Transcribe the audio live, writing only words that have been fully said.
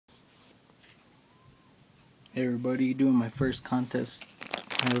Hey everybody, doing my first contest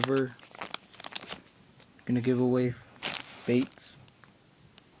ever. Gonna give away baits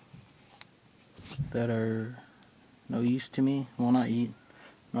that are no use to me. Well,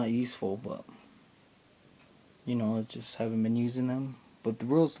 not useful, but you know, I just haven't been using them. But the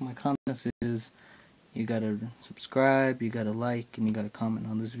rules of my contest is you gotta subscribe, you gotta like, and you gotta comment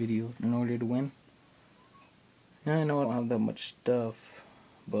on this video in order to win. And I know I don't have that much stuff,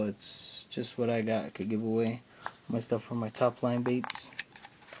 but it's just what I got. I could give away my stuff from my top line baits.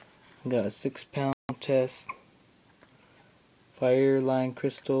 I got a 6-pound test, Fireline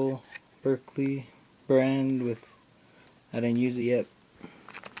Crystal Berkeley brand with, I didn't use it yet.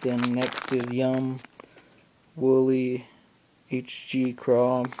 Then next is Yum Woolly HG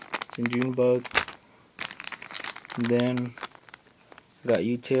Crawl in June Bug. And then got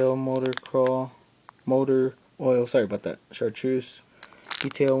U-Tail Motor Oil, sorry about that, Chartreuse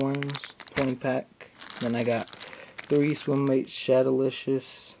U-Tail Worms 20 pack. Then I got 3 swim baits,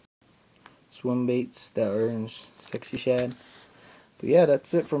 Shadowlicious swim baits that orange sexy shad. But yeah,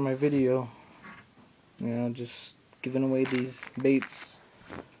 that's it for my video. You know, just giving away these baits,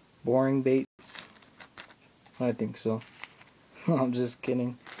 boring baits. I think so. I'm just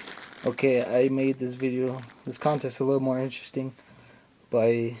kidding. Okay, I made this contest a little more interesting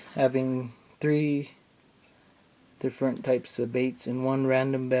by having 3 different types of baits in one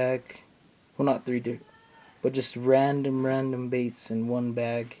random bag. Well, not 3, but just random baits in one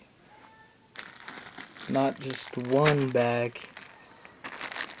bag. Not just one bag.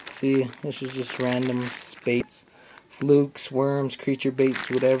 See, this is just random baits. Flukes, worms, creature baits,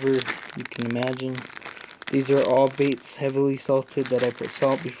 whatever you can imagine. These are all baits heavily salted that I put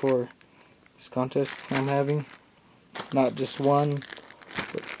salt before this contest I'm having. Not just one,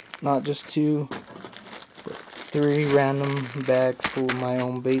 not just 2, but 3 random bags full of my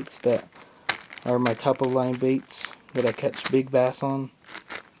own baits that are my top of line baits that I catch big bass on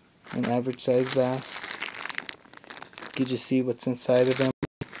and average size bass. You can just see what's inside of them.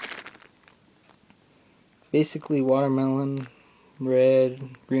 Basically watermelon,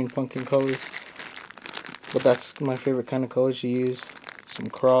 red, green pumpkin colors. But that's my favorite kind of colors to use. Some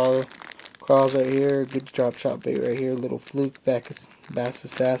crawls right here, good drop shot bait right here, little fluke, bass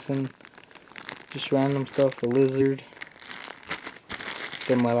assassin. Just random stuff, a lizard.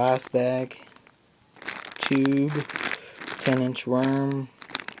 Then my last bag, tube, 10-inch worm,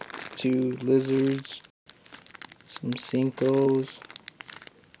 2 lizards, some Cincos.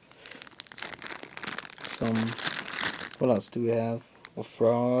 What else do we have? A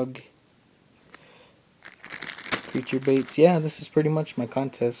frog. Creature baits. Yeah, this is pretty much my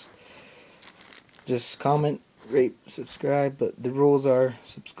contest. Just comment, rate, subscribe, but the rules are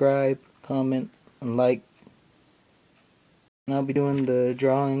subscribe, comment, and like. And I'll be doing the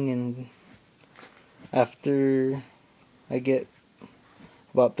drawing, and after I get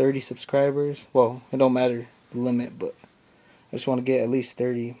about 30 subscribers, well, it don't matter the limit, but I just want to get at least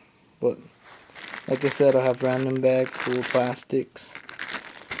 30. But like I said, I'll have random bags full of plastics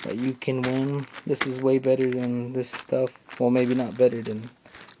that you can win. This is way better than this stuff. Well, maybe not better than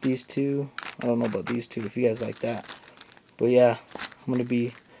these 2. I don't know about these 2 if you guys like that. But yeah, I'm going to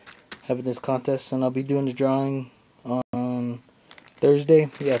be having this contest, and I'll be doing the drawing on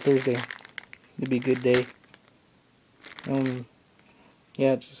Thursday. Yeah, Thursday. It'll be a good day.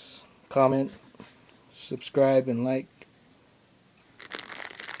 Yeah, just comment, subscribe, and like.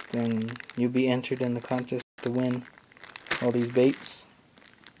 Then you'll be entered in the contest to win all these baits.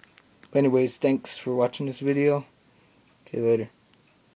 But anyways, thanks for watching this video. Okay, later.